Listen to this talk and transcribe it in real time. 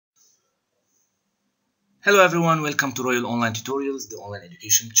Hello everyone, welcome to Royal Online Tutorials, the online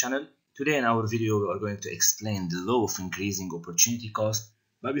education channel. Today in our video we are going to explain the law of increasing opportunity cost.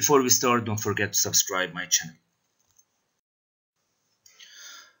 But before we start, don't forget to subscribe my channel.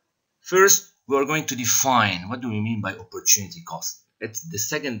 First, we are going to define what do we mean by opportunity cost. It's the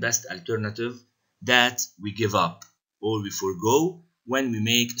second best alternative that we give up or we forego when we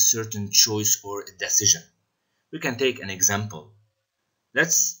make a certain choice or a decision. We can take an example.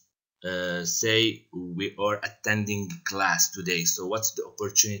 Let's say we are attending class today. So what's the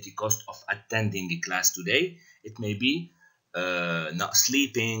opportunity cost of attending a class today? It may be not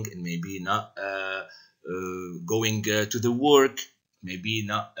sleeping, it may be not going to the work, maybe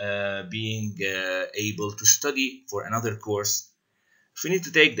not being able to study for another course. If we need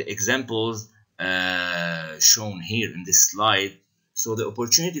to take the examples shown here in this slide, so the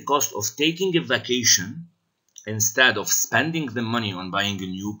opportunity cost of taking a vacation instead of spending the money on buying a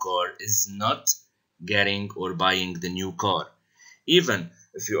new car is not getting or buying the new car. Even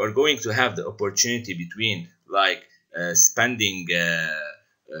if you are going to have the opportunity between like spending a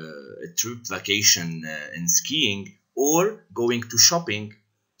trip vacation in skiing or going to shopping,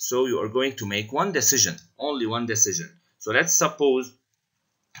 so you are going to make one decision, only one decision. So let's suppose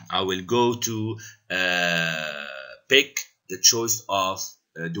I will go to pick the choice of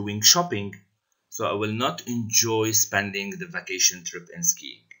doing shopping. So I will not enjoy spending the vacation trip in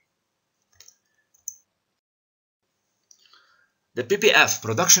skiing. The PPF,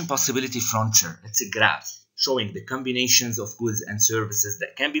 Production Possibility Frontier, it's a graph showing the combinations of goods and services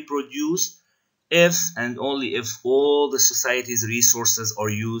that can be produced if and only if all the society's resources are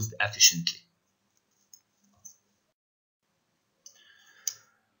used efficiently.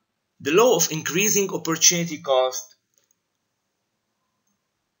 The law of increasing opportunity cost,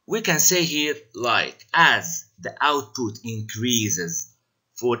 we can say here, like, as the output increases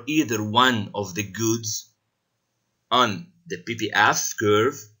for either one of the goods on the PPF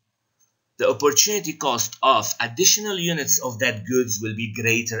curve, the opportunity cost of additional units of that goods will be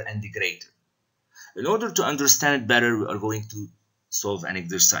greater and greater. In order to understand it better, we are going to solve an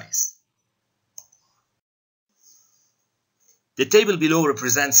exercise. The table below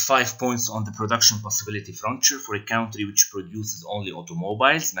represents 5 points on the production possibility frontier for a country which produces only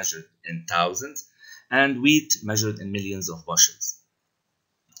automobiles measured in thousands and wheat measured in millions of bushels.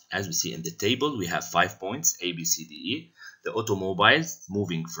 As we see in the table, we have 5 points, A, B, C, D, E. The automobiles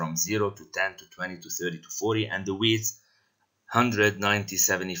moving from 0 to 10 to 20 to 30 to 40, and the wheats 100, 90,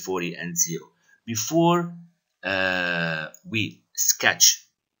 70, 40, and 0. Before we sketch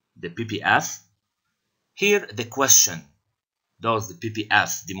the PPF, here the question: does the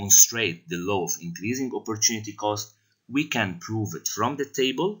PPF demonstrate the law of increasing opportunity cost? We can prove it from the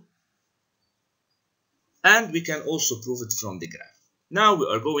table, and we can also prove it from the graph. Now we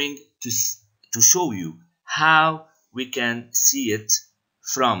are going to show you how we can see it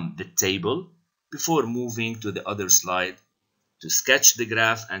from the table before moving to the other slide to sketch the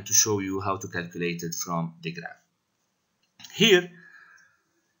graph and to show you how to calculate it from the graph. Here,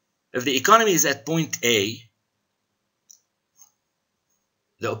 if the economy is at point A,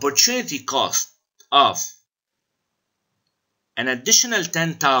 the opportunity cost of an additional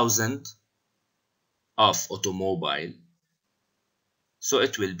 10,000 of automobile, so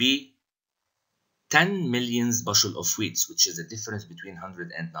it will be 10 million bushel of wheat, which is the difference between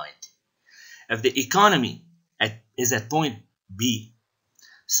 100 and 90. If the economy is at point B,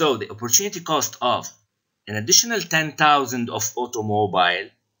 so the opportunity cost of an additional 10,000 of automobile,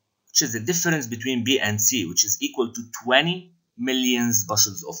 which is the difference between B and C, which is equal to 20 million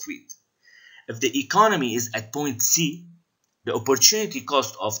bushels of wheat. If the economy is at point C, the opportunity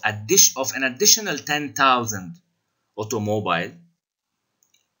cost of an additional 10,000 automobile,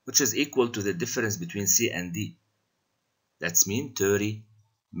 which is equal to the difference between C and D, that's mean 30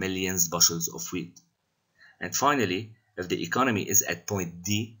 million bushels of wheat. And finally, if the economy is at point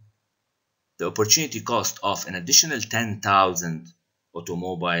D, the opportunity cost of an additional 10,000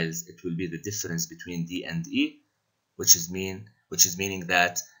 automobiles, it will be the difference between D and E, which is meaning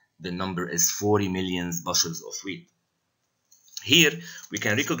that the number is 40 million bushels of wheat. Here we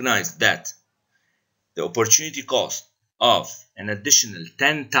can recognize that the opportunity cost of an additional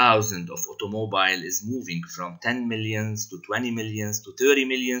 10,000 of automobile is moving from 10 million to 20 million to 30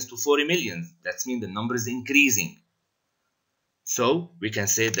 million to 40 million. That means the number is increasing. So we can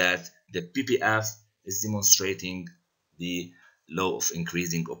say that the PPF is demonstrating the law of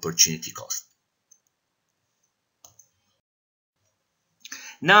increasing opportunity cost.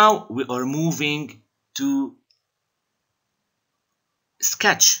 Now we are moving to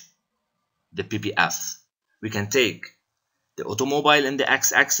sketch the PPF. We can take the automobile in the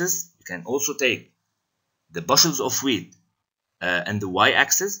x-axis. We can also take the bushels of wheat and the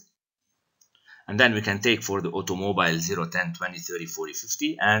y-axis, and then we can take for the automobile 0, 10, 20, 30, 40,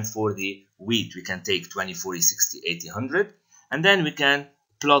 50, and for the wheat we can take 20, 40, 60, 80, 100, and then we can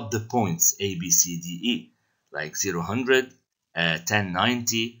plot the points A, B, C, D, E, like 0, 100, 10,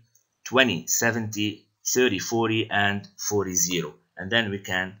 90, 20, 70, 30, 40, and 40, 0. And then we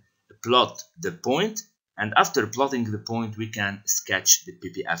can plot the point, and after plotting the point we can sketch the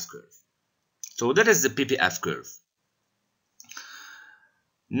PPF curve. So that is the PPF curve.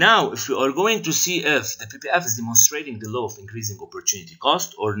 Now if we are going to see if the PPF is demonstrating the law of increasing opportunity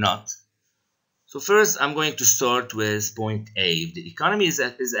cost or not, so first I'm going to start with point A. If the economy is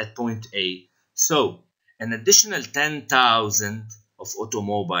at point A, so an additional 10,000 of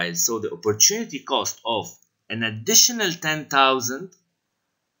automobiles, so the opportunity cost of an additional 10,000,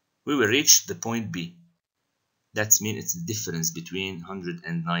 we will reach the point B. That means it's the difference between 100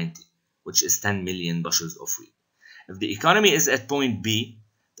 and 90, which is 10 million bushels of wheat. If the economy is at point B,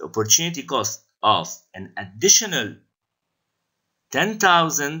 the opportunity cost of an additional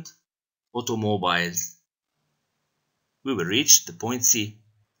 10,000 automobiles, we will reach the point C.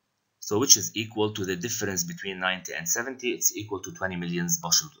 So which is equal to the difference between 90 and 70, it's equal to 20 million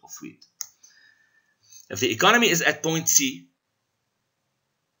bushels of wheat. If the economy is at point C,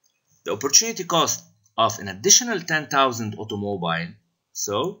 the opportunity cost of an additional 10,000 automobile,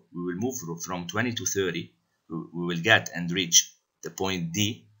 so we will move from 20 to 30, we will get and reach the point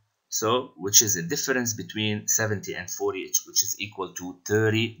D, so which is a difference between 70 and 40, which is equal to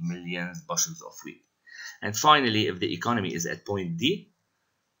 30 million bushels of wheat. And finally, if the economy is at point D,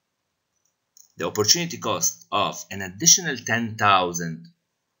 the opportunity cost of an additional 10,000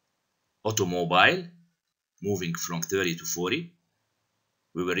 automobile moving from 30 to 40,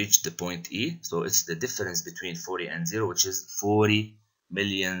 we will reach the point E. So it's the difference between 40 and 0, which is 40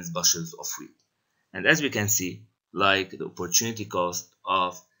 million bushels of wheat. And as we can see, like the opportunity cost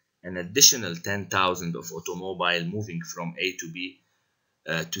of an additional 10,000 of automobile moving from A to B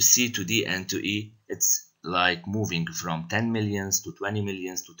to C to D and to E, it's like moving from 10 millions to 20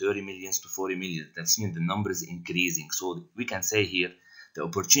 millions to 30 millions to 40 million. That means the number is increasing. So we can say here the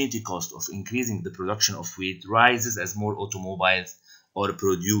opportunity cost of increasing the production of wheat rises as more automobiles are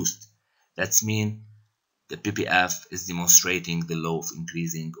produced. That means the PPF is demonstrating the law of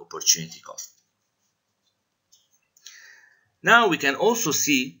increasing opportunity cost. Now we can also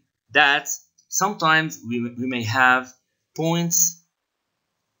see that sometimes we may have points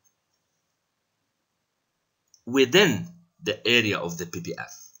within the area of the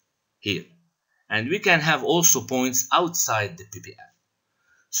PPF here, and we can have also points outside the PPF.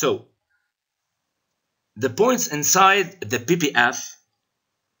 So the points inside the PPF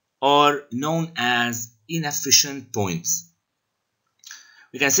are known as inefficient points.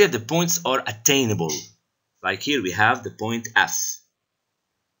 We can say the points are attainable, like here we have the point F.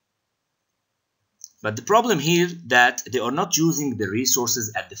 But the problem here that they are not using the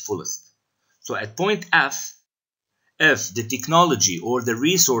resources at the fullest. So at point F, if the technology or the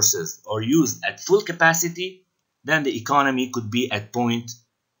resources are used at full capacity, then the economy could be at point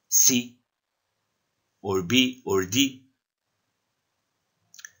C or B or D,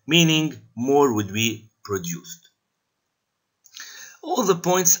 meaning more would be produced. All the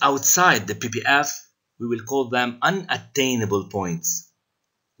points outside the PPF, we will call them unattainable points,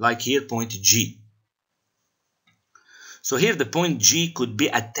 like here point G. So here the point G could be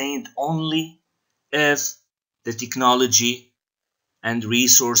attained only if the technology and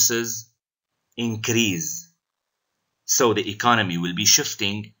resources increase. So the economy will be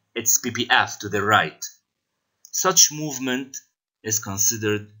shifting its PPF to the right. Such movement is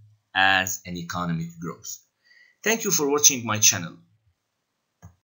considered as an economic growth. Thank you for watching my channel.